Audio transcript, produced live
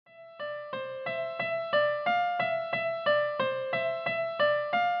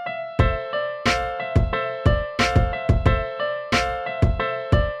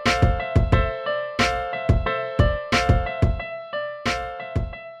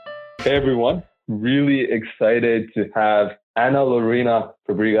Hey everyone, really excited to have Anna Lorena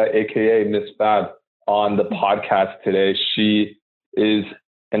Fabriga, aka Miss Fab, on the podcast today. She is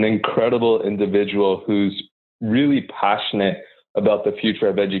an incredible individual who's really passionate about the future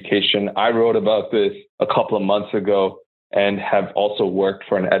of education. I wrote about this a couple of months ago and have also worked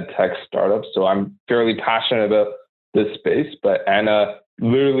for an ed tech startup. So I'm fairly passionate about this space, but Anna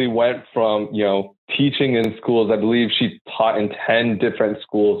literally went from, teaching in schools. I believe she taught in 10 different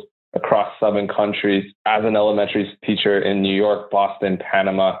schools across 7 countries as an elementary teacher in New York, Boston,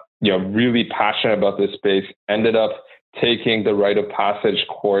 Panama, really passionate about this space, ended up taking the rite of passage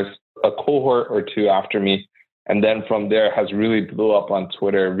course, a cohort or 2 after me. And then from there has really blew up on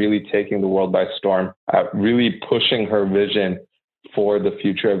Twitter, really taking the world by storm, really pushing her vision for the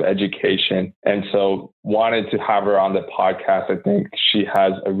future of education. And so wanted to have her on the podcast. I think she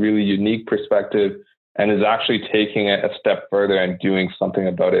has a really unique perspective and is actually taking it a step further and doing something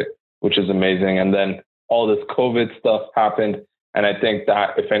about it, which is amazing. And then all this COVID stuff happened. And I think that,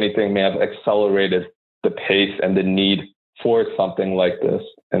 if anything, may have accelerated the pace and the need for something like this.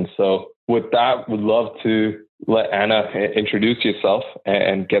 And so with that, would love to let Anna introduce yourself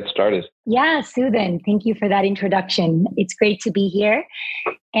and get started. Yeah, Suthan, thank you for that introduction. It's great to be here.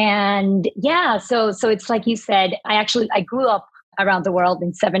 And so it's like you said, I grew up around the world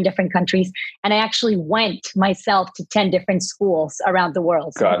in 7 different countries. And I actually went myself to 10 different schools around the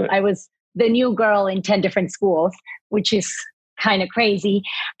world. So I was the new girl in 10 different schools, which is kind of crazy.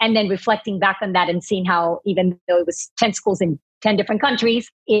 And then reflecting back on that and seeing how, even though it was 10 schools in 10 different countries,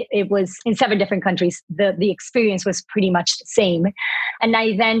 it was in 7 different countries. The experience was pretty much the same. And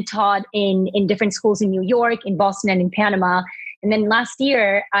I then taught in different schools in New York, in Boston, and in Panama. And then last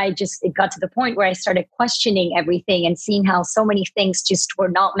year, it got to the point where I started questioning everything and seeing how so many things just were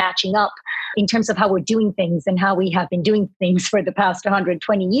not matching up in terms of how we're doing things and how we have been doing things for the past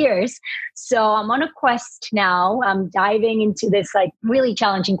 120 years. So I'm on a quest now. I'm diving into this really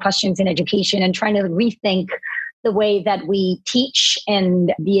challenging questions in education and trying to rethink the way that we teach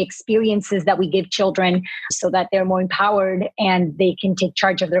and the experiences that we give children so that they're more empowered and they can take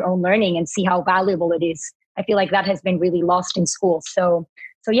charge of their own learning and see how valuable it is. I feel like that has been really lost in schools. So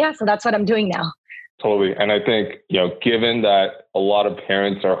that's what I'm doing now. Totally. And I think, given that a lot of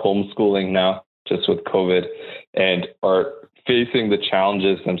parents are homeschooling now, just with COVID, and are facing the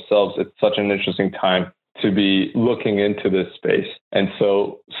challenges themselves, it's such an interesting time to be looking into this space. And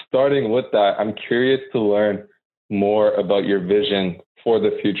so starting with that, I'm curious to learn more about your vision for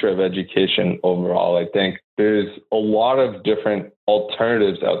the future of education overall. I think there's a lot of different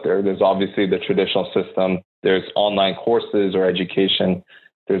alternatives out there. There's obviously the traditional system. There's online courses or education.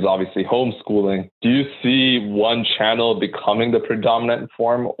 There's obviously homeschooling. Do you see one channel becoming the predominant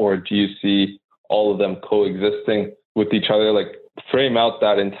form, or do you see all of them coexisting with each other? Frame out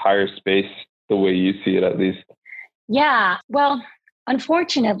that entire space the way you see it, at least. Yeah, well,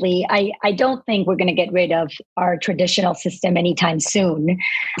 unfortunately, I don't think we're going to get rid of our traditional system anytime soon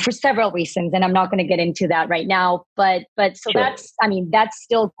for several reasons. And I'm not going to get into that right now. But so sure. That's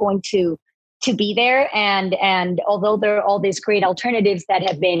still going to be there. And although there are all these great alternatives that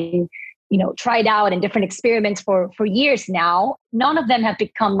have been, tried out and different experiments for years now, none of them have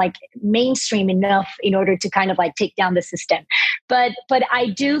become mainstream enough in order to kind of take down the system. But I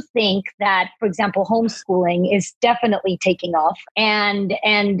do think that, for example, homeschooling is definitely taking off. And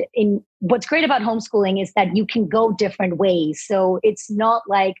in what's great about homeschooling is that you can go different ways. So it's not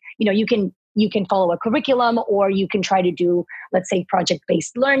you can follow a curriculum, or you can try to do, let's say,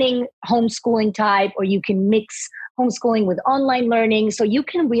 project-based learning, homeschooling type, or you can mix homeschooling with online learning. So you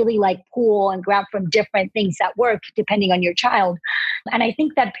can really pull and grab from different things that work depending on your child. And I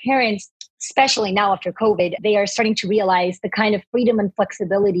think that parents, especially now after COVID, they are starting to realize the kind of freedom and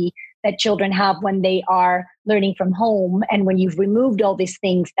flexibility that children have when they are learning from home. And when you've removed all these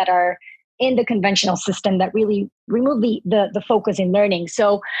things that are in the conventional system that really remove the focus in learning.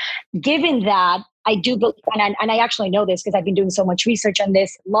 So given that, I do believe, and I actually know this because I've been doing so much research on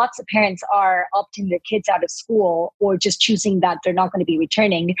this, lots of parents are opting their kids out of school or just choosing that they're not going to be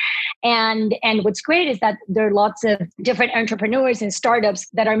returning. And what's great is that there are lots of different entrepreneurs and startups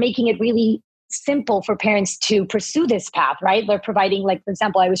that are making it really simple for parents to pursue this path, right? They're providing, for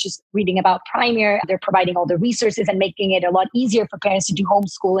example, I was just reading about Primere. They're providing all the resources and making it a lot easier for parents to do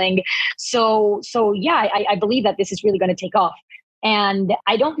homeschooling. So yeah, I believe that this is really going to take off. And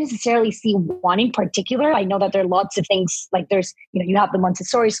I don't necessarily see one in particular. I know that there are lots of things, there's, you have the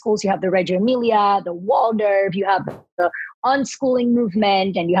Montessori schools, you have the Reggio Emilia, the Waldorf, you have the unschooling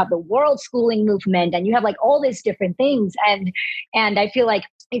movement, and you have the world schooling movement, and you have all these different things. And I feel like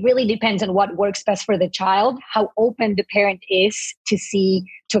it really depends on what works best for the child, how open the parent is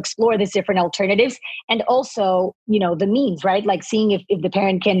to explore these different alternatives. And also, the means, right? Like seeing if the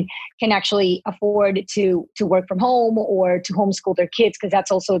parent can actually afford to work from home or to homeschool their kids, because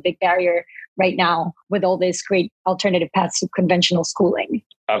that's also a big barrier right now with all these great alternative paths to conventional schooling.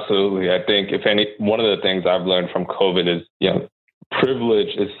 Absolutely. I think one of the things I've learned from COVID is,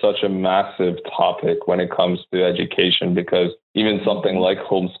 privilege is such a massive topic when it comes to education, because even something like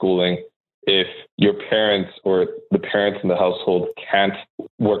homeschooling, if your parents or the parents in the household can't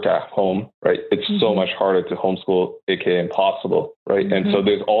work at home, right, it's so much harder to homeschool, aka impossible, right? And so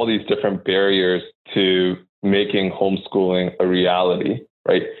there's all these different barriers to making homeschooling a reality,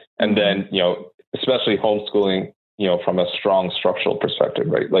 right? And then, especially homeschooling, from a strong structural perspective,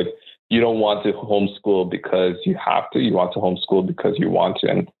 right? Like, you don't want to homeschool because you have to. You want to homeschool because you want to.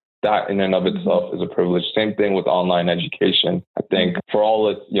 And that in and of itself is a privilege. Same thing with online education. I think for all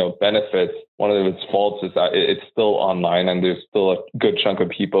its benefits, one of its faults is that it's still online, and there's still a good chunk of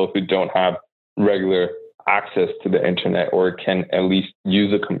people who don't have regular access to the internet or can at least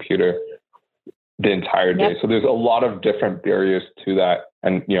use a computer the entire day. So there's a lot of different barriers to that.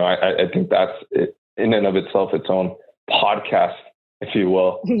 And, I think that's it, in and of itself its own podcast, if you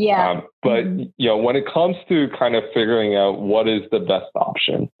will. But, when it comes to kind of figuring out what is the best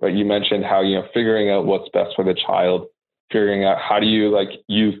option, right? You mentioned how, figuring out what's best for the child, figuring out how do you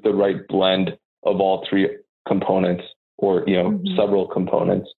use the right blend of all three components or, several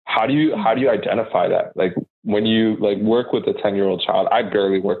components. How do you identify that? Like when you work with a 10-year-old child, I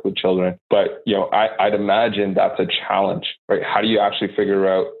barely work with children, but, I'd imagine that's a challenge, right? How do you actually figure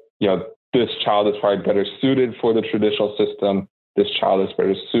out, this child is probably better suited for the traditional system. This child is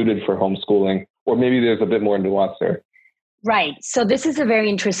better suited for homeschooling, or maybe there's a bit more nuance there. Right. So this is a very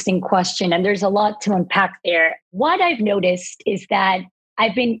interesting question, and there's a lot to unpack there. What I've noticed is that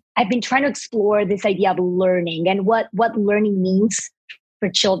I've been trying to explore this idea of learning and what learning means for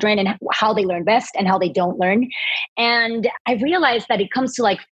children and how they learn best and how they don't learn. And I realized that it comes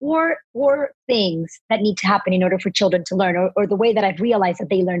to four things that need to happen in order for children to learn, or the way that I've realized that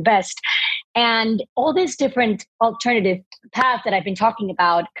they learn best. And all these different alternative paths that I've been talking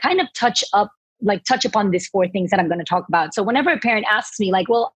about kind of touch upon these four things that I'm going to talk about. So whenever a parent asks me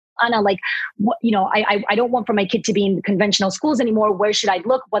well, Anna, I don't want for my kid to be in conventional schools anymore. Where should I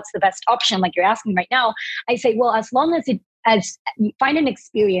look? What's the best option? Like you're asking right now, I say, well, as long as you find an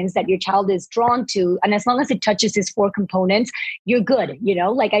experience that your child is drawn to, and as long as it touches these four components, you're good.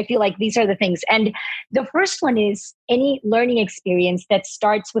 I feel like these are the things. And the first one is any learning experience that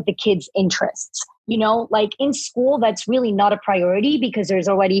starts with the kid's interests. In school, that's really not a priority because there's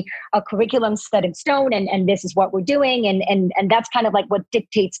already a curriculum set in stone and this is what we're doing. And that's kind of what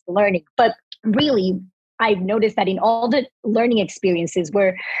dictates the learning. But really, I've noticed that in all the learning experiences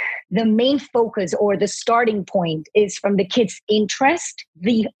where the main focus or the starting point is from the kid's interest,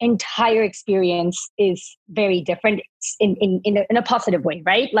 the entire experience is very different in a positive way,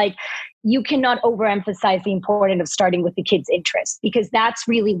 right? You cannot overemphasize the importance of starting with the kid's interest, because that's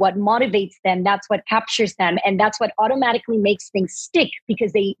really what motivates them. That's what captures them. And that's what automatically makes things stick,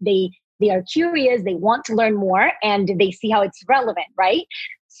 because they are curious, they want to learn more, and they see how it's relevant, right?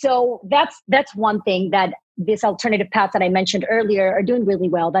 So that's one thing that this alternative path that I mentioned earlier are doing really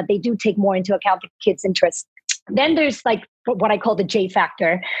well, that they do take more into account the kids' interests. Then there's what I call the J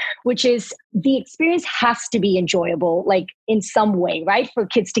factor, which is the experience has to be enjoyable, in some way, right? For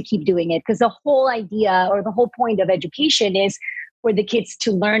kids to keep doing it. Because the whole idea or the whole point of education is for the kids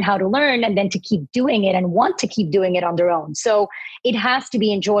to learn how to learn and then to keep doing it and want to keep doing it on their own. So it has to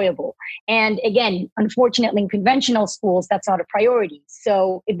be enjoyable. And again, unfortunately, in conventional schools, that's not a priority.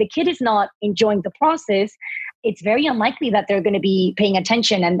 So if the kid is not enjoying the process, it's very unlikely that they're going to be paying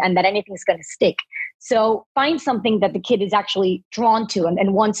attention and that anything's going to stick. So find something that the kid is actually drawn to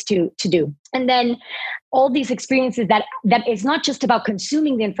and wants to do. And then all these experiences that is not just about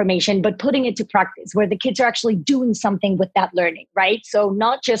consuming the information, but putting it to practice, where the kids are actually doing something with that learning, right? So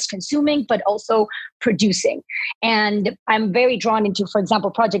not just consuming, but also producing. And I'm very drawn into, for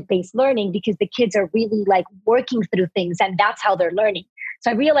example, project-based learning, because the kids are really working through things, and that's how they're learning.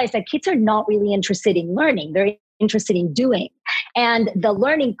 So I realized that kids are not really interested in learning. They're interested in doing. And the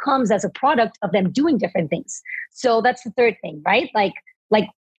learning comes as a product of them doing different things. So that's the third thing, right?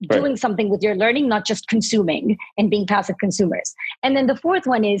 Doing something with your learning, not just consuming and being passive consumers. And then the fourth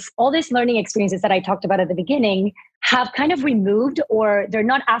one is all these learning experiences that I talked about at the beginning have kind of removed, or they're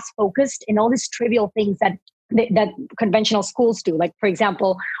not as focused in all these trivial things that that conventional schools do. Like, for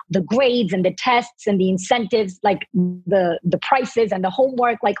example, the grades and the tests and the incentives, like the prices and the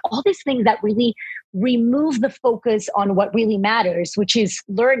homework, like all these things that really remove the focus on what really matters, which is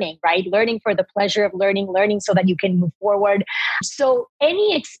learning, right? Learning for the pleasure of learning so that you can move forward. So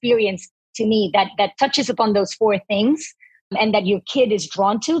any experience to me that touches upon those four things and that your kid is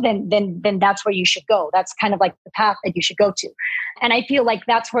drawn to, then that's where you should go. That's kind of like the path that you should go to. And I feel like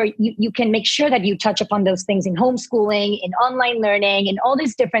that's where you can make sure that you touch upon those things in homeschooling, in online learning, and all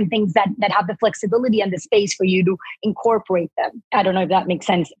these different things that have the flexibility and the space for you to incorporate them. I don't know if that makes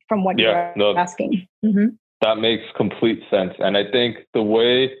sense from what you're asking. Mm-hmm. That makes complete sense. And I think the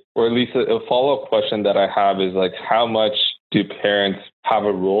way, or at least a follow-up question that I have is like, how much do parents have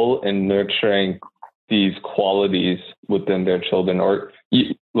a role in nurturing these qualities within their children? Or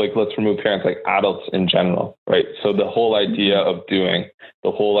like, let's remove parents, like adults in general, right? So the whole idea of doing,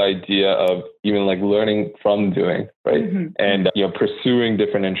 the whole idea of even like learning from doing, right? Mm-hmm. And, pursuing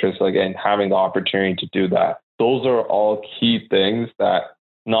different interests, like, and having the opportunity to do that. Those are all key things that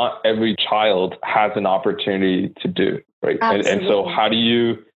not every child has an opportunity to do, right? And so how do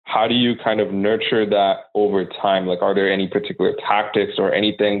you kind of nurture that over time? Like, are there any particular tactics or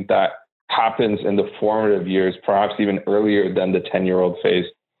anything that happens in the formative years, perhaps even earlier than the 10-year-old phase,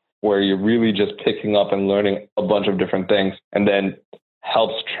 where you're really just picking up and learning a bunch of different things and then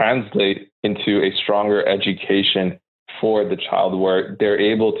helps translate into a stronger education for the child, where they're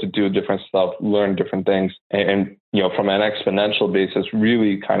able to do different stuff, learn different things, and from an exponential basis,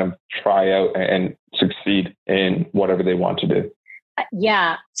 really kind of try out and succeed in whatever they want to do?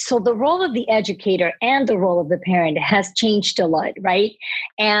 Yeah. So the role of the educator and the role of the parent has changed a lot, right?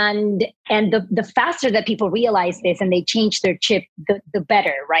 And the faster that people realize this and they change their chip, the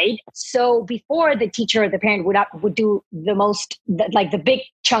better, right? So before, the teacher or the parent would do the most, like the big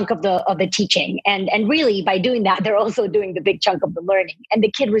chunk of the teaching, and really by doing that, they're also doing the big chunk of the learning, and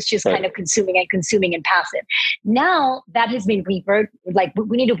the kid was just kind of consuming and passive. Now that has been like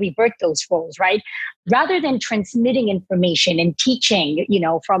we need to revert those roles, right? Rather than transmitting information and teaching,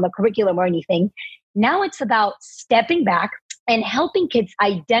 from a curriculum or anything, now it's about stepping back and helping kids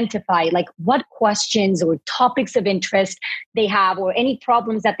identify like what questions or topics of interest they have or any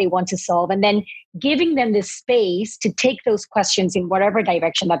problems that they want to solve, and then giving them the space to take those questions in whatever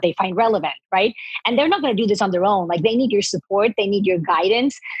direction that they find relevant, right? And they're not going to do this on their own. Like, they need your support, they need your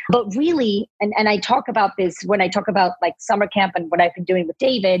guidance. But really, and I talk about this when I talk about like summer camp and what I've been doing with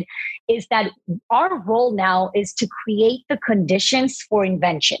David, is that our role now is to create the conditions for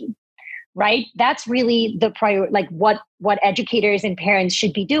invention. Right? That's really the like what educators and parents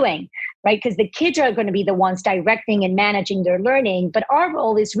should be doing, right? Because the kids are going to be the ones directing and managing their learning. But our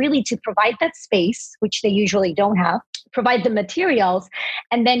role is really to provide that space, which they usually don't have, provide the materials,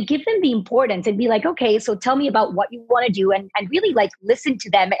 and then give them the importance and be like, okay, so tell me about what you want to do, and really like listen to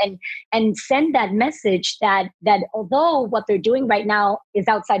them and send that message that although what they're doing right now is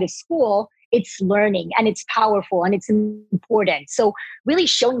outside of school, it's learning and it's powerful and it's important. So really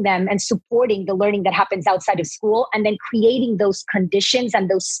showing them and supporting the learning that happens outside of school, and then creating those conditions and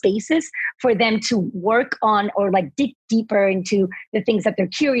those spaces for them to work on or like dig deeper into the things that they're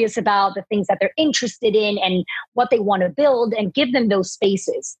curious about, the things that they're interested in, and what they want to build, and give them those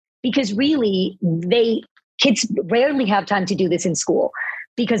spaces. Because really, kids rarely have time to do this in school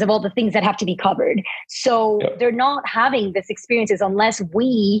because of all the things that have to be covered. So they're not having this experiences unless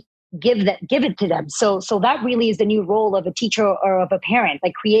we give it to them. So that really is the new role of a teacher or of a parent,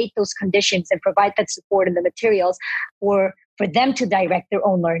 like create those conditions and provide that support and the materials for them to direct their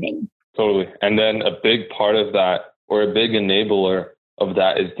own learning. Totally. And then a big part of that, or a big enabler of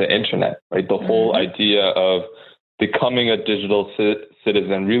that, is the internet, right? The whole idea of becoming a digital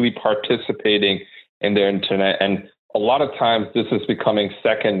citizen, really participating in the internet. And a lot of times this is becoming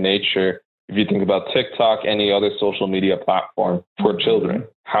second nature if you think about TikTok, any other social media platform for children.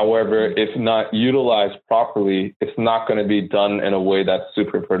 However, if not utilized properly, it's not going to be done in a way that's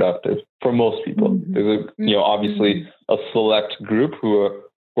super productive for most people. There's obviously a select group who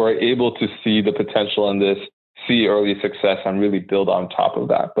are able to see the potential in this, see early success, and really build on top of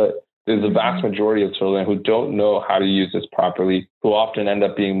that. But there's a vast majority of children who don't know how to use this properly, who often end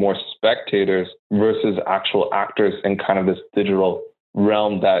up being more spectators versus actual actors in kind of this digital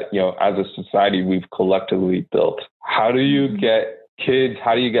realm that, as a society, we've collectively built. How do you get kids,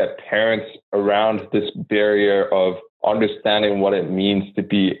 how do you get parents around this barrier of understanding what it means to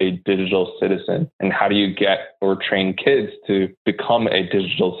be a digital citizen? And how do you get or train kids to become a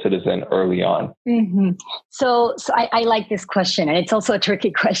digital citizen early on? So I like this question, and it's also a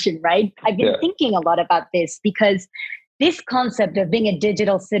tricky question, right? I've been thinking a lot about this, because this concept of being a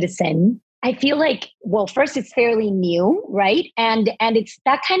digital citizen I feel like, well, first it's fairly new, right? And it's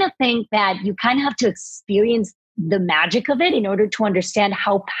that kind of thing that you kind of have to experience the magic of it in order to understand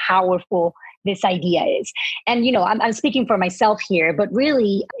how powerful this idea is. And, I'm speaking for myself here, but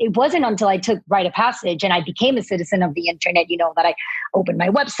really it wasn't until I took Rite of Passage and I became a citizen of the internet, that I opened my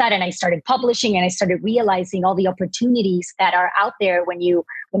website and I started publishing and I started realizing all the opportunities that are out there when you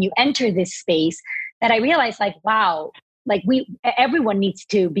enter this space, that I realized like, wow, like everyone needs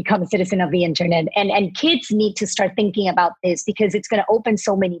to become a citizen of the internet, and kids need to start thinking about this because it's going to open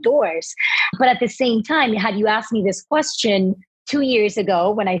so many doors. But at the same time, had you asked me this question 2 years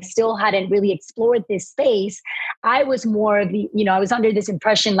ago, when I still hadn't really explored this space, I was more I was under this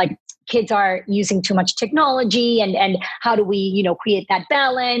impression like kids are using too much technology, and how do we, create that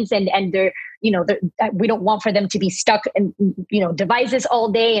balance, and they're, we don't want for them to be stuck in, devices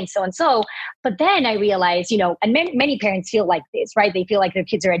all day and so and so. But then I realized, and many parents feel like this, right? They feel like their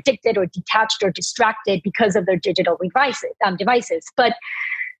kids are addicted or detached or distracted because of their digital devices. But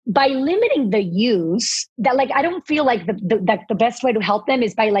by limiting the use, that like I don't feel like the best way to help them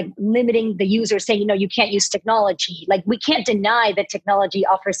is by like limiting the use or saying, you can't use technology. Like we can't deny that technology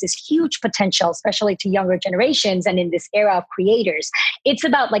offers this huge potential, especially to younger generations and in this era of creators. It's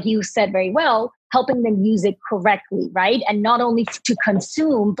about, like you said very well, helping them use it correctly, right? And not only to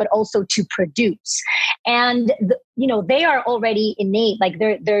consume, but also to produce. And they are already innate, like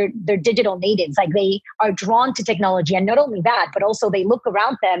they're digital natives, like they are drawn to technology. And not only that, but also they look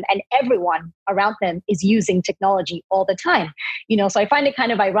around them and everyone around them is using technology all the time. So I find it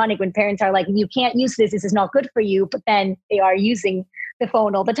kind of ironic when parents are like, you can't use this is not good for you, but then they are using the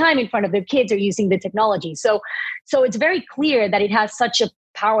phone all the time in front of their kids or using the technology. So it's very clear that it has such a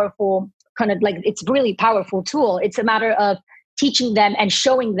powerful kind of like, it's really powerful tool. It's a matter of teaching them and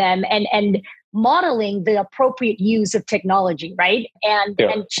showing them and modeling the appropriate use of technology, right? And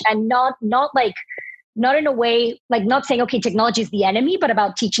not in a way, like not saying, okay, technology is the enemy, but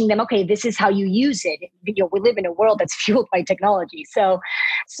about teaching them, okay, this is how you use it. We live in a world that's fueled by technology. So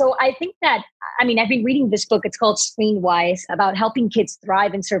I think that, I've been reading this book. It's called Screenwise, about helping kids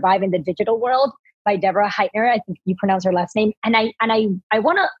thrive and survive in the digital world, by Deborah Heitner. I think you pronounce her last name. And I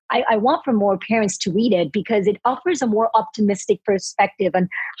want for more parents to read it because it offers a more optimistic perspective on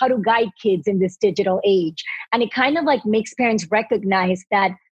how to guide kids in this digital age. And it kind of like makes parents recognize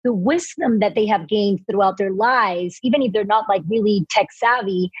that the wisdom that they have gained throughout their lives, even if they're not like really tech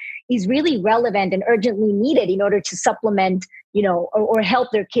savvy, is really relevant and urgently needed in order to supplement, or help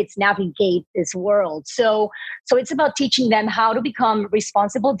their kids navigate this world. So it's about teaching them how to become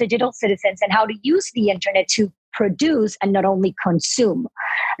responsible digital citizens and how to use the internet to produce and not only consume.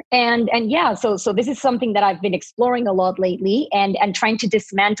 And so this is something that I've been exploring a lot lately and trying to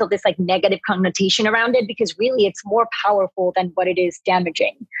dismantle this like negative connotation around it, because really it's more powerful than what it is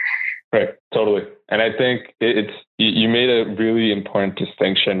damaging. Right, totally. And I think you made a really important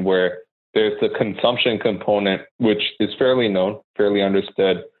distinction where there's the consumption component, which is fairly known, fairly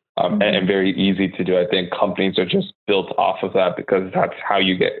understood, and very easy to do. I think companies are just built off of that because that's how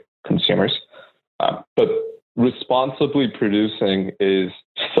you get consumers. But responsibly producing is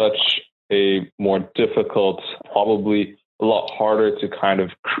such a more difficult, probably a lot harder to kind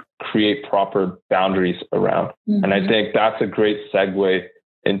of create proper boundaries around. And I think that's a great segue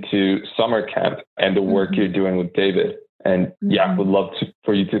into summer camp and the work you're doing with David. And would love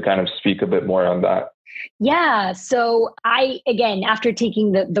for you to kind of speak a bit more on that. Yeah. So after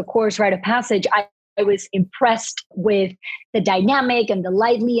taking the course Rite of Passage, I was impressed with the dynamic and the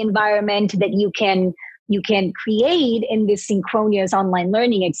lively environment that you can create in this synchronous online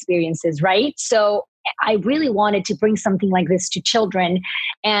learning experiences, right? So I really wanted to bring something like this to children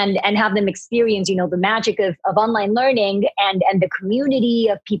and have them experience, the magic of online learning and the community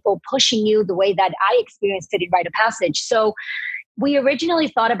of people pushing you the way that I experienced it in Rite of Passage. So we originally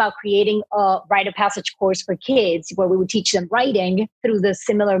thought about creating a Rite of Passage course for kids where we would teach them writing through the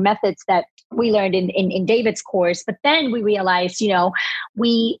similar methods that we learned in David's course. But then we realized,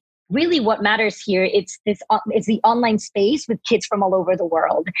 really what matters here, it's the online space with kids from all over the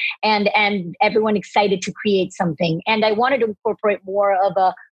world and everyone excited to create something. And I wanted to incorporate more of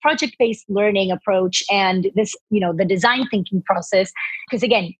a project-based learning approach and this, the design thinking process. Because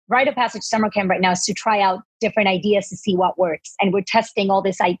again, Rite of Passage Summer Camp right now is to try out different ideas to see what works. And we're testing all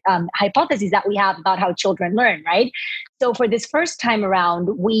this hypotheses that we have about how children learn, right? So for this first time around,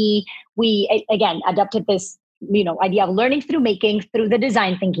 we again adopted this idea of learning through making through the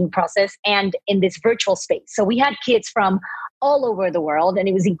design thinking process and in this virtual space. So we had kids from all over the world. And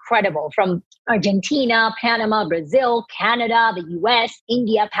it was incredible, from Argentina, Panama, Brazil, Canada, the US,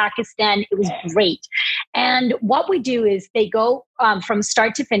 India, Pakistan. It was great. And what we do is they go from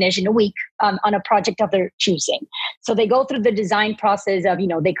start to finish in a week on a project of their choosing. So they go through the design process of,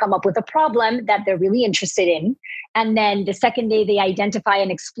 they come up with a problem that they're really interested in. And then the second day they identify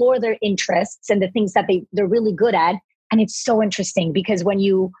and explore their interests and the things that they're really good at. And it's so interesting because when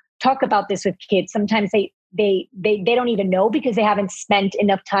you talk about this with kids, sometimes they don't even know because they haven't spent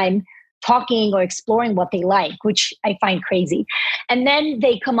enough time talking or exploring what they like, which I find crazy. And then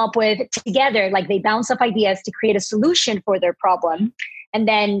they come up with together, like they bounce off ideas to create a solution for their problem. And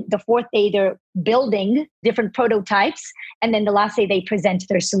then the fourth day, they're building different prototypes. And then the last day, they present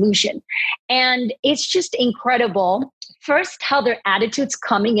their solution. And it's just incredible. First, how their attitudes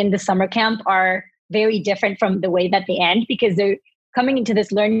coming in the summer camp are very different from the way that they end, because they're coming into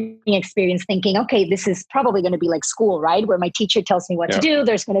this learning experience thinking, okay, this is probably going to be like school, right? Where my teacher tells me what to do.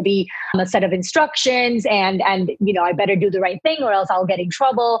 There's going to be a set of instructions and I better do the right thing or else I'll get in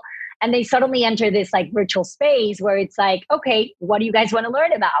trouble. And they suddenly enter this like virtual space where it's like, okay, what do you guys want to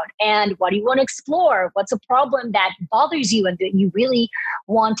learn about? And what do you want to explore? What's a problem that bothers you and that you really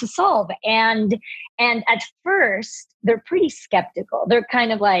want to solve? And at first, they're pretty skeptical. They're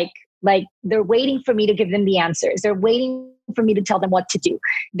kind of like they're waiting for me to give them the answers. They're waiting for me to tell them what to do.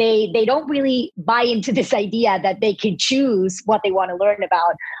 They don't really buy into this idea that they can choose what they want to learn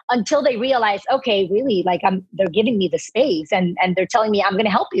about until they realize, okay, really, like they're giving me the space and they're telling me, I'm going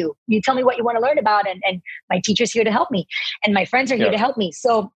to help you. You tell me what you want to learn about, and my teacher's here to help me, and my friends are here to help me.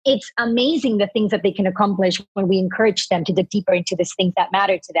 So it's amazing the things that they can accomplish when we encourage them to dig deeper into these things that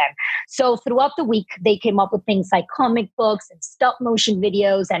matter to them. So throughout the week, they came up with things like comic books and stop motion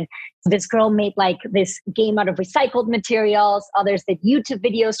videos, and this girl made like this game out of recycled materials. Others did YouTube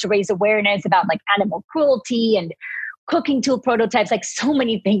videos to raise awareness about like animal cruelty and cooking tool prototypes. Like so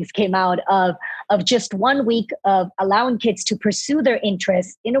many things came out of just 1 week of allowing kids to pursue their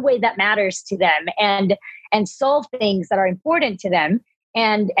interests in a way that matters to them and solve things that are important to them.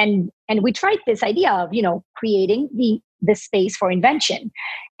 And we tried this idea of, creating the space for invention.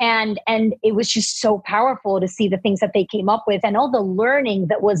 And it was just so powerful to see the things that they came up with and all the learning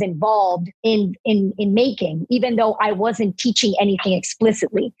that was involved in making, even though I wasn't teaching anything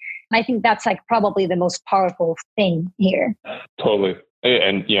explicitly. I think that's like probably the most powerful thing here. Totally.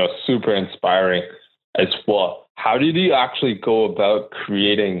 And, super inspiring as well. How did you actually go about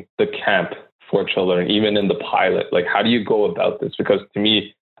creating the camp for children, even in the pilot? Like, how do you go about this? Because to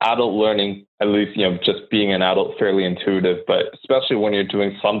me, adult learning, at least, just being an adult, fairly intuitive, but especially when you're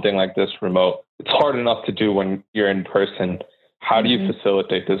doing something like this remote, it's hard enough to do when you're in person. How do you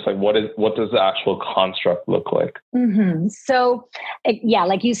facilitate this? Like, what does the actual construct look like? So,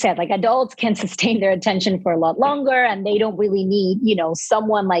 like you said, like adults can sustain their attention for a lot longer, and they don't really need,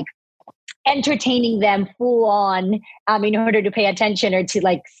 someone like entertaining them full on in order to pay attention or to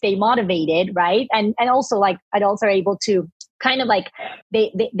like stay motivated, right? And also like adults are able to kind of like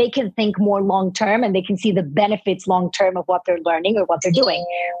they can think more long term and they can see the benefits long term of what they're learning or what they're doing.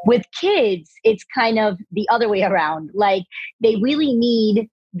 With kids, it's kind of the other way around. Like they really need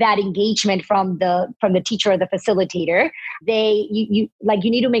that engagement from the teacher or the facilitator. You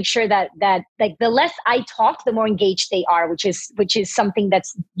need to make sure that like the less I talk, the more engaged they are, which is something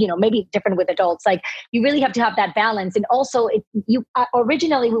that's, maybe different with adults. Like you really have to have that balance. And also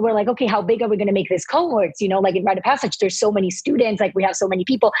originally we were like, okay, how big are we going to make this cohorts? Like in Rite of Passage, there's so many students, like we have so many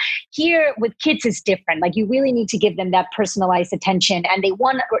people. Here with kids is different. Like you really need to give them that personalized attention, and they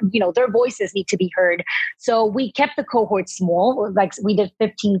want, their voices need to be heard. So we kept the cohort small. Like we did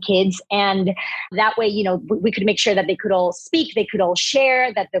 15 kids. And that way, we could make sure that they could all speak, they could all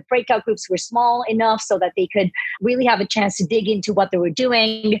share, that the breakout groups were small enough so that they could really have a chance to dig into what they were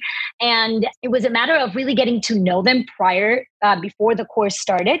doing. And it was a matter of really getting to know them before the course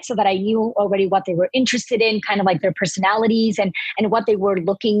started, so that I knew already what they were interested in, kind of like their personalities and what they were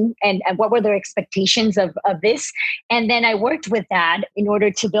looking and what were their expectations of this. And then I worked with that in order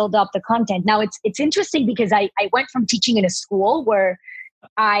to build up the content. Now it's interesting because I went from teaching in a school where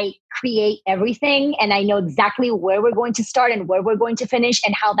I create everything and I know exactly where we're going to start and where we're going to finish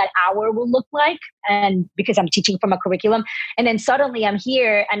and how that hour will look like. And because I'm teaching from a curriculum, and then suddenly I'm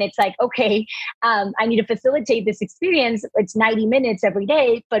here and it's like, okay, I need to facilitate this experience. It's 90 minutes every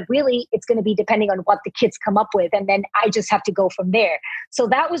day, but really it's going to be depending on what the kids come up with. And then I just have to go from there. So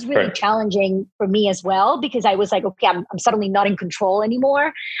that was really challenging for me as well, because I was like, okay, I'm suddenly not in control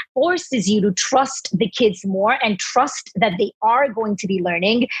anymore. Forces you to trust the kids more and trust that they are going to be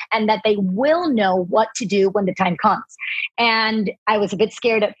learning and and that they will know what to do when the time comes. And I was a bit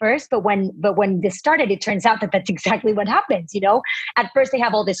scared at first, but when this started, it turns out that that's exactly what happens. At first they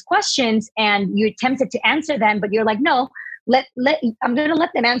have all these questions and you're tempted to answer them, but you're like, no, I'm going to let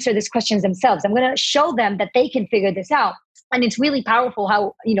them answer these questions themselves. I'm going to show them that they can figure this out. And it's really powerful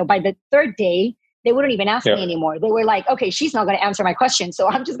how, by the third day, they wouldn't even ask me anymore. They were like, okay, she's not going to answer my question, so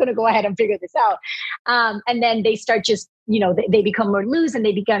I'm just going to go ahead and figure this out. And then they start just, they become more loose, and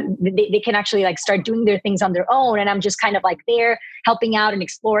they can actually like start doing their things on their own. And I'm just kind of like there helping out and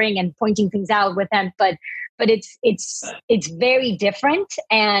exploring and pointing things out with them. But it's very different.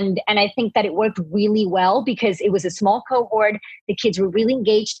 And I think that it worked really well because it was a small cohort. The kids were really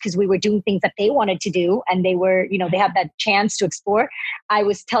engaged because we were doing things that they wanted to do. And they were, they had that chance to explore. I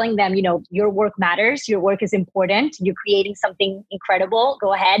was telling them, your work matters. Your work is important. You're creating something incredible.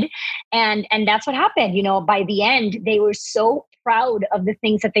 Go ahead. And that's what happened. By the end, they were so proud of the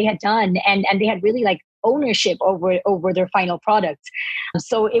things that they had done. And they had really like ownership over their final product.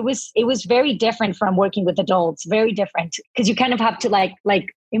 So it was very different from working with adults, very different, because you kind of have to like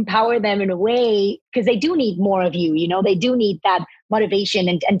empower them in a way, because they do need more of you, they do need that motivation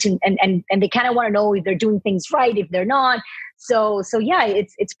and they kind of want to know if they're doing things right, if they're not. So yeah,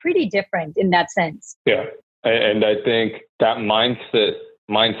 it's pretty different in that sense. Yeah. And I think that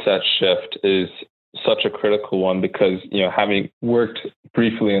mindset shift is such a critical one because, having worked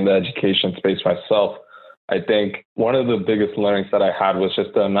briefly in the education space myself, I think one of the biggest learnings that I had was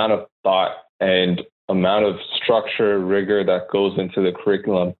just the amount of thought and amount of structure, rigor that goes into the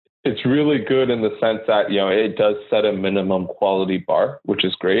curriculum. It's really good in the sense that, it does set a minimum quality bar, which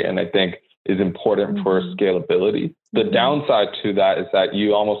is great. And I think is important for scalability. The downside to that is that you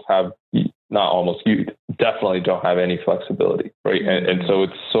you definitely don't have any flexibility, right? And so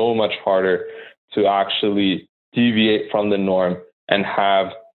it's so much harder to actually deviate from the norm and have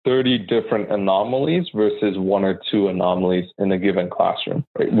 30 different anomalies versus one or two anomalies in a given classroom,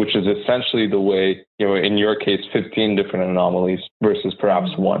 right? Which is essentially the way, in your case, 15 different anomalies versus perhaps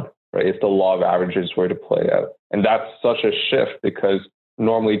one, right? If the law of averages were to play out. And that's such a shift because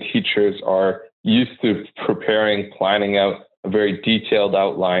normally teachers are used to planning out a very detailed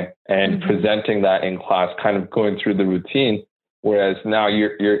outline and presenting that in class, kind of going through the routine. Whereas now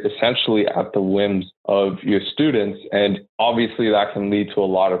you're essentially at the whims of your students. And obviously that can lead to a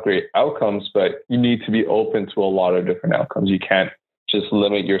lot of great outcomes, but you need to be open to a lot of different outcomes. You can't just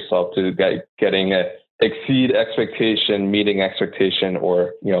limit yourself to getting a exceed expectation, meeting expectation,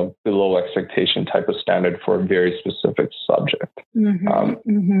 or, below expectation type of standard for a very specific subject.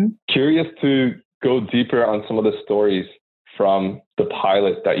 Curious to go deeper on some of the stories from the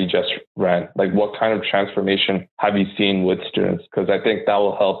pilot that you just ran. Like what kind of transformation have you seen with students? Because I think that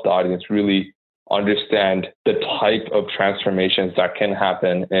will help the audience really understand the type of transformations that can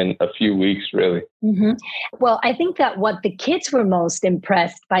happen in a few weeks, really. Well, I think that what the kids were most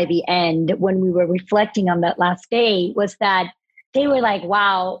impressed by the end when we were reflecting on that last day was that they were like,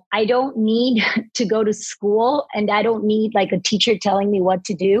 wow, I don't need to go to school and I don't need like a teacher telling me what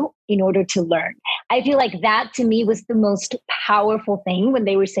to do in order to learn. I feel like that to me was the most powerful thing when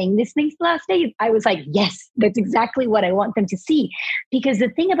they were saying these things last day. I was like, yes, that's exactly what I want them to see. Because the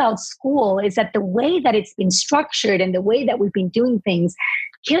thing about school is that the way that it's been structured and the way that we've been doing things,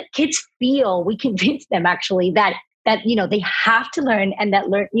 kids feel, we convince them actually that they have to learn, and that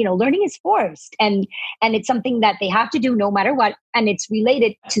learning is forced, and it's something that they have to do no matter what, and it's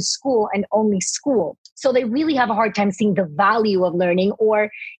related to school and only school. So they really have a hard time seeing the value of learning,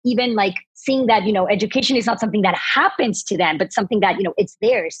 or even like seeing that education is not something that happens to them, but something that it's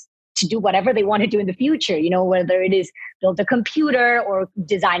theirs to do whatever they want to do in the future, whether it is build a computer or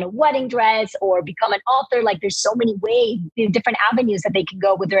design a wedding dress or become an author. Like there's so many ways, different avenues that they can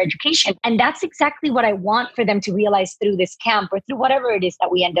go with their education. And that's exactly what I want for them to realize through this camp or through whatever it is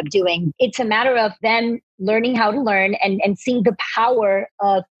that we end up doing. It's a matter of them learning how to learn and seeing the power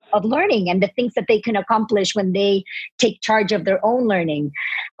of learning and the things that they can accomplish when they take charge of their own learning.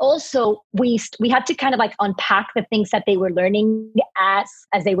 Also, we had to kind of like unpack the things that they were learning as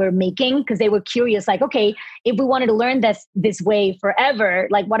they were making, because they were curious, like, okay, if we wanted to learn this way forever,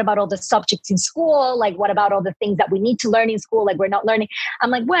 like what about all the subjects in school? Like what about all the things that we need to learn in school? Like we're not learning. I'm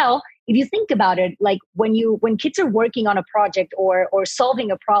like, well, if you think about it, like when kids are working on a project or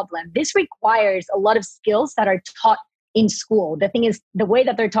solving a problem, this requires a lot of skills that are taught in school. The thing is, the way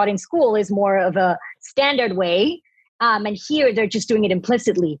that they're taught in school is more of a standard way. And here they're just doing it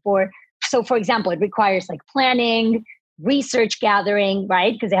implicitly. So for example, it requires like planning, research gathering,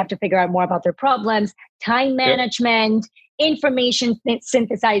 right? Because they have to figure out more about their problems, time management, information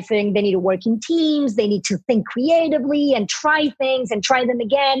synthesizing. They need to work in teams. They need to think creatively and try things and try them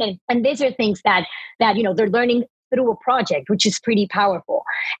again. And these are things that they're learning through a project, which is pretty powerful.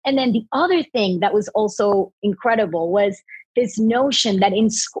 And then the other thing that was also incredible was this notion that in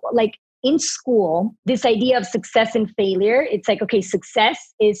school, this idea of success and failure, it's like, okay,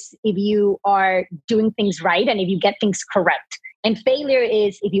 success is if you are doing things right and if you get things correct. And failure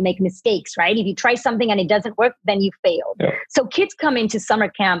is if you make mistakes, right? If you try something and it doesn't work, then you failed. Yeah. So kids come into summer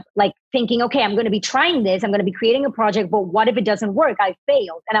camp like thinking, okay, I'm going to be trying this. I'm going to be creating a project, but what if it doesn't work? I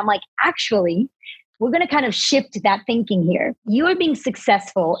failed. And I'm like, actually, we're going to kind of shift that thinking here. You are being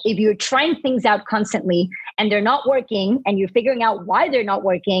successful if you're trying things out constantly and they're not working and you're figuring out why they're not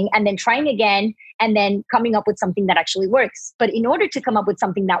working and then trying again and then coming up with something that actually works. But in order to come up with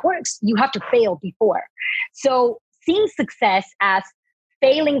something that works, you have to fail before. So seeing success as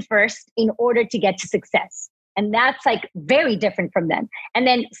failing first in order to get to success. And that's like very different from them. And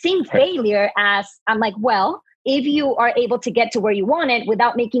then seeing failure as, I'm like, well, if you are able to get to where you want it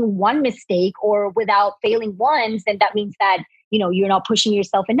without making one mistake or without failing once, then that means that, you're not pushing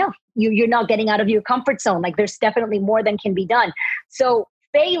yourself enough. You're not getting out of your comfort zone. Like there's definitely more than can be done. So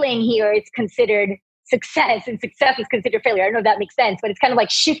failing here is considered success and success is considered failure. I don't know if that makes sense, but it's kind of like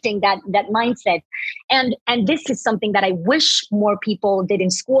shifting that mindset. And this is something that I wish more people did in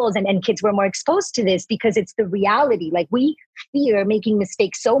schools and kids were more exposed to this because it's the reality. Like we fear making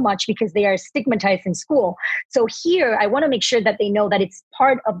mistakes so much because they are stigmatized in school. So here, I want to make sure that they know that it's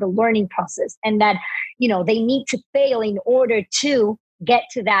part of the learning process and that, they need to fail in order to get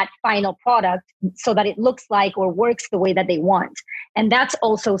to that final product so that it looks like or works the way that they want. And that's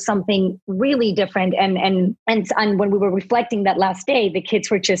also something really different. And when we were reflecting that last day, the kids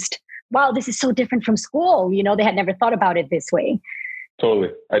were just, wow, this is so different from school. They had never thought about it this way. Totally.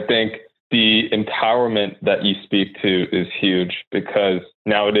 I think the empowerment that you speak to is huge because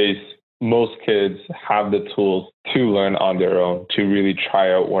nowadays most kids have the tools to learn on their own, to really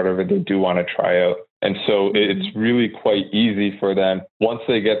try out whatever they do want to try out. And so it's really quite easy for them, once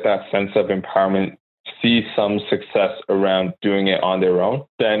they get that sense of empowerment, see some success around doing it on their own,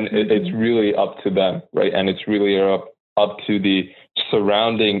 then it's really up to them, right? And it's really up to the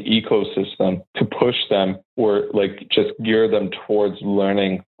surrounding ecosystem to push them or like just gear them towards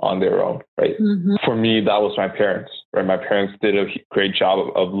learning on their own, right? Mm-hmm. For me, that was my parents, right? My parents did a great job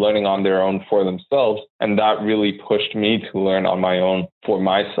of learning on their own for themselves. And that really pushed me to learn on my own for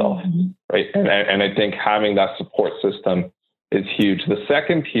myself, right? And I think having that support system is huge. The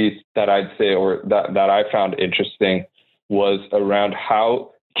second piece that I'd say, or that I found interesting was around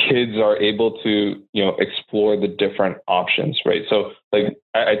how kids are able to, explore the different options, right? So like,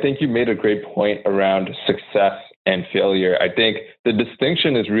 I think you made a great point around success and failure. I think the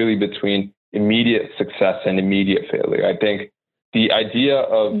distinction is really between immediate success and immediate failure. I think the idea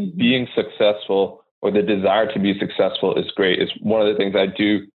of being successful or the desire to be successful is great. It's one of the things I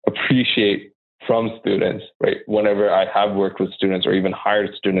do appreciate from students, right? Whenever I have worked with students or even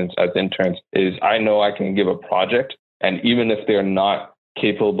hired students as interns, is I know I can give a project, and even if they're not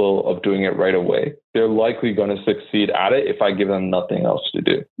capable of doing it right away, they're likely going to succeed at it if I give them nothing else to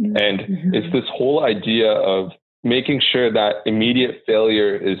do. And it's this whole idea of making sure that immediate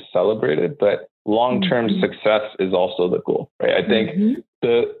failure is celebrated, but long-term success is also the goal, right? I think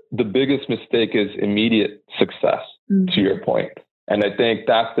the biggest mistake is immediate success, to your point. And I think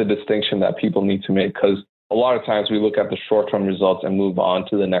that's the distinction that people need to make, because a lot of times we look at the short-term results and move on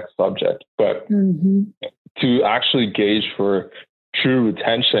to the next subject. But to actually gauge for true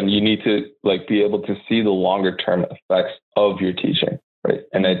retention, you need to be able to see the longer-term effects of your teaching, right?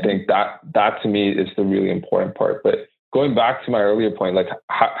 And I think that to me is the really important part. But going back to my earlier point,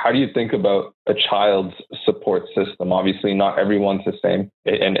 how do you think about a child's support system? Obviously, not everyone's the same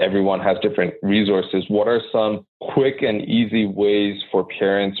and everyone has different resources. What are some quick and easy ways for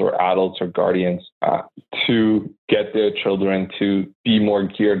parents or adults or guardians to get their children to be more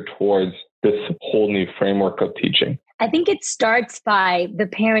geared towards this whole new framework of teaching? I think it starts by the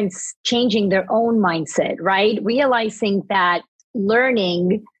parents changing their own mindset, right? Realizing that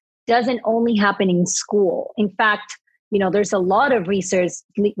learning doesn't only happen in school. In fact, there's a lot of research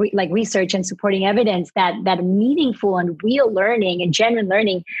and supporting evidence that meaningful and real learning and genuine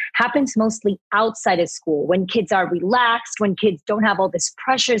learning happens mostly outside of school, when kids are relaxed, when kids don't have all these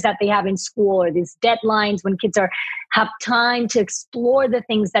pressures that they have in school or these deadlines, when kids have time to explore the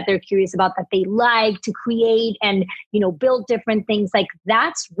things that they're curious about, that they like to create and, build different things. Like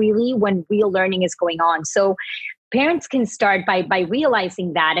that's really when real learning is going on. So parents can start by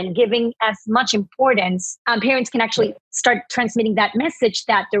realizing that and giving as much importance. Parents can actually start transmitting that message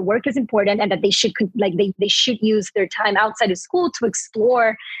that their work is important and that they should they should use their time outside of school to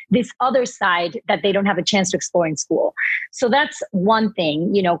explore this other side that they don't have a chance to explore in school. So that's one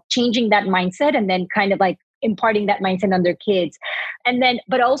thing, changing that mindset and then kind of like imparting that mindset on their kids. And then,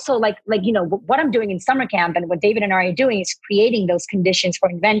 but also what I'm doing in summer camp and what David and I are doing is creating those conditions for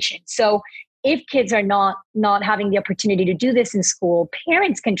invention. So if kids are not having the opportunity to do this in school,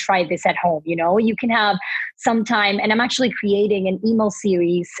 parents can try this at home. You can have some time, and I'm actually creating an email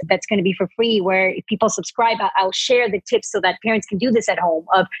series that's going to be for free, where if people subscribe, I'll share the tips so that parents can do this at home,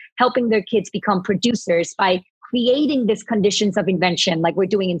 of helping their kids become producers by creating these conditions of invention like we're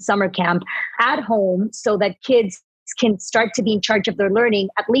doing in summer camp at home, so that kids can start to be in charge of their learning,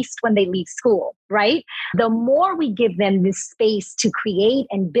 at least when they leave school, right? The more we give them this space to create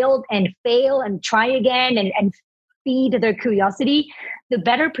and build and fail and try again and feed their curiosity, the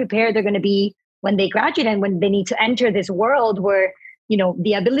better prepared they're going to be when they graduate and when they need to enter this world where,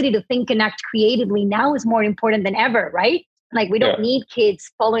 the ability to think and act creatively now is more important than ever, right? Like we don't need kids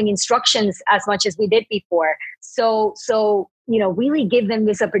following instructions as much as we did before. So, really give them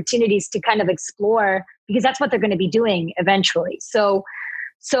these opportunities to kind of explore, because that's what they're going to be doing eventually. So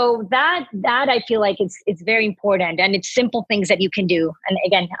that I feel like it's very important, and it's simple things that you can do. And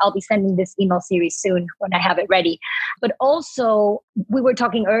again, I'll be sending this email series soon when I have it ready. But also, we were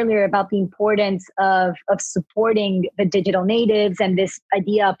talking earlier about the importance of supporting the digital natives and this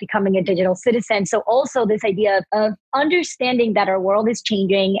idea of becoming a digital citizen. So also this idea of understanding that our world is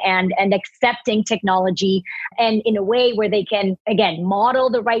changing and accepting technology, and in a way where they can, again, model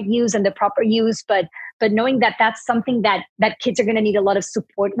the right use and the proper use, but knowing that that's something that kids are going to need a lot of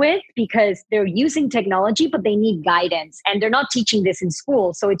support with, because they're using technology, but they need guidance, and they're not teaching this in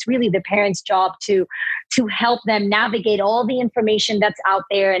school. So it's really the parents' job to help them navigate all the information that's out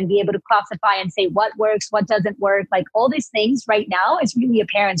there and be able to classify and say what works, what doesn't work. Like all these things right now is really a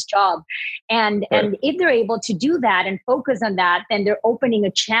parent's job. And if they're able to do that and focus on that, then they're opening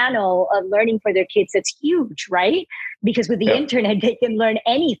a channel of learning for their kids that's huge, right? Because with the internet, they can learn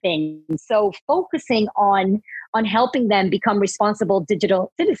anything. So focusing on helping them become responsible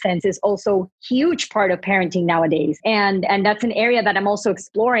digital citizens is also a huge part of parenting nowadays. And that's an area that I'm also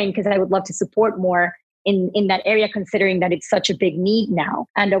exploring, because I would love to support more in that area, considering that it's such a big need now,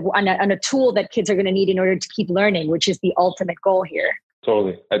 and a tool that kids are going to need in order to keep learning, which is the ultimate goal here.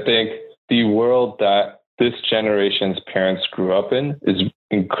 Totally. I think the world that this generation's parents grew up in is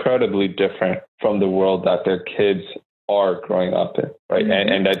incredibly different from the world that their kids are growing up in, right?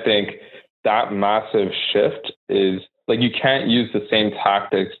 Mm-hmm. And I think that massive shift is like, you can't use the same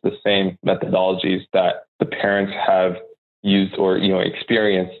tactics, the same methodologies that the parents have used or,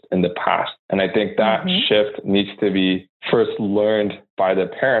 experienced in the past. And I think that shift needs to be first learned by the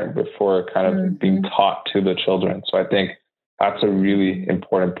parent before kind of being taught to the children. So I think that's a really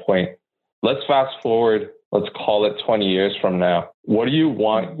important point. Let's fast forward, let's call it 20 years from now. What do you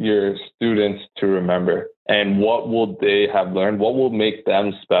want your students to remember? And what will they have learned? What will make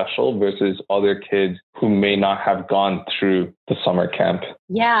them special versus other kids who may not have gone through the summer camp?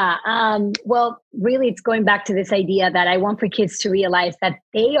 Yeah. Well, really, it's going back to this idea that I want for kids to realize that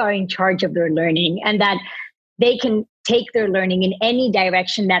they are in charge of their learning, and that they can take their learning in any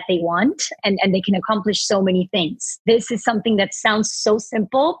direction that they want, and they can accomplish so many things. This is something that sounds so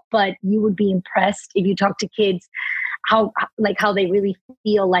simple, but you would be impressed if you talk to kids how they really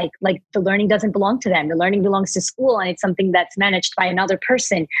feel like the learning doesn't belong to them. The learning belongs to school, and it's something that's managed by another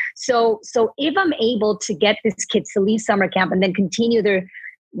person. So if I'm able to get these kids to leave summer camp and then continue their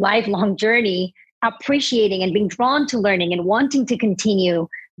lifelong journey, appreciating and being drawn to learning and wanting to continue,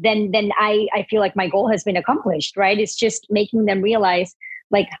 then I feel like my goal has been accomplished, right? It's just making them realize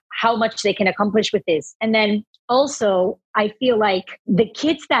like how much they can accomplish with this. And then also, I feel like the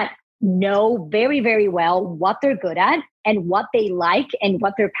kids that know very, very well what they're good at and what they like and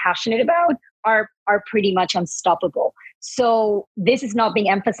what they're passionate about are pretty much unstoppable. So this is not being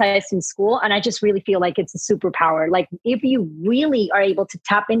emphasized in school. And I just really feel like it's a superpower. Like if you really are able to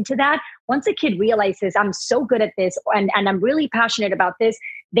tap into that, once a kid realizes I'm so good at this and I'm really passionate about this,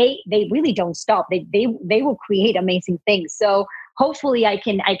 they really don't stop. They will create amazing things. So hopefully I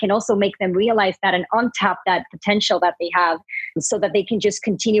can also make them realize that and untap that potential that they have, so that they can just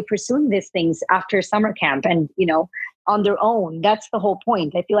continue pursuing these things after summer camp and, on their own. That's the whole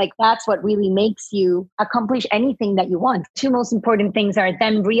point. I feel like that's what really makes you accomplish anything that you want. Two most important things are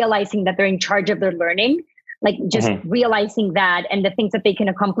them realizing that they're in charge of their learning, like just realizing that and the things that they can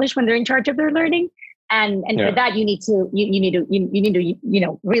accomplish when they're in charge of their learning. And for that, you need to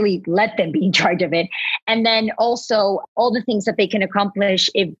really let them be in charge of it. And then also all the things that they can accomplish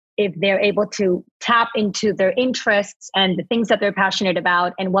if they're able to tap into their interests and the things that they're passionate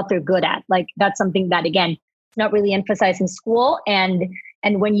about and what they're good at. Like that's something that, again, not really emphasized in school. And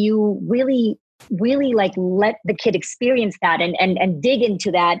when you really like let the kid experience that and dig into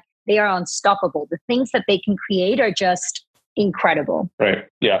that, they are unstoppable. The things that they can create are just incredible. Right.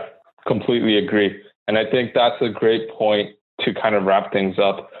 Yeah, completely agree. And I think that's a great point to kind of wrap things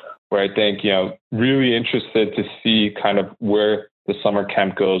up, where I think, really interested to see kind of where the summer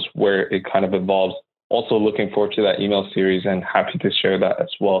camp goes, where it kind of evolves. Also looking forward to that email series and happy to share that as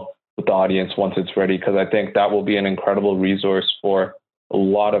well with the audience once it's ready, because I think that will be an incredible resource for a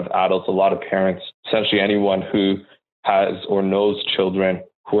lot of adults, a lot of parents, essentially anyone who has or knows children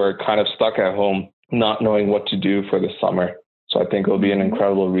who are kind of stuck at home, not knowing what to do for the summer. So I think it'll be an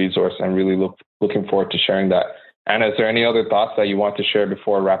incredible resource and really looking forward to sharing that. Anna, is there any other thoughts that you want to share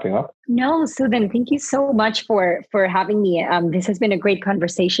before wrapping up? No, Suthan, thank you so much for having me. This has been a great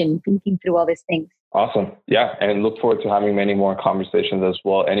conversation, thinking through all these things. Awesome. Yeah. And look forward to having many more conversations as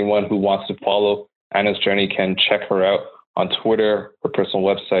well. Anyone who wants to follow Anna's journey can check her out on Twitter, her personal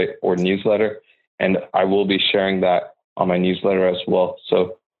website, or newsletter. And I will be sharing that on my newsletter as well.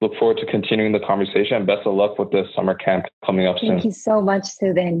 So look forward to continuing the conversation, and best of luck with the summer camp coming up soon. Thank you so much,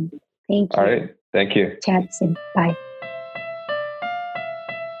 Suthan. Thank you. All right. Thank you. Chat soon. Bye.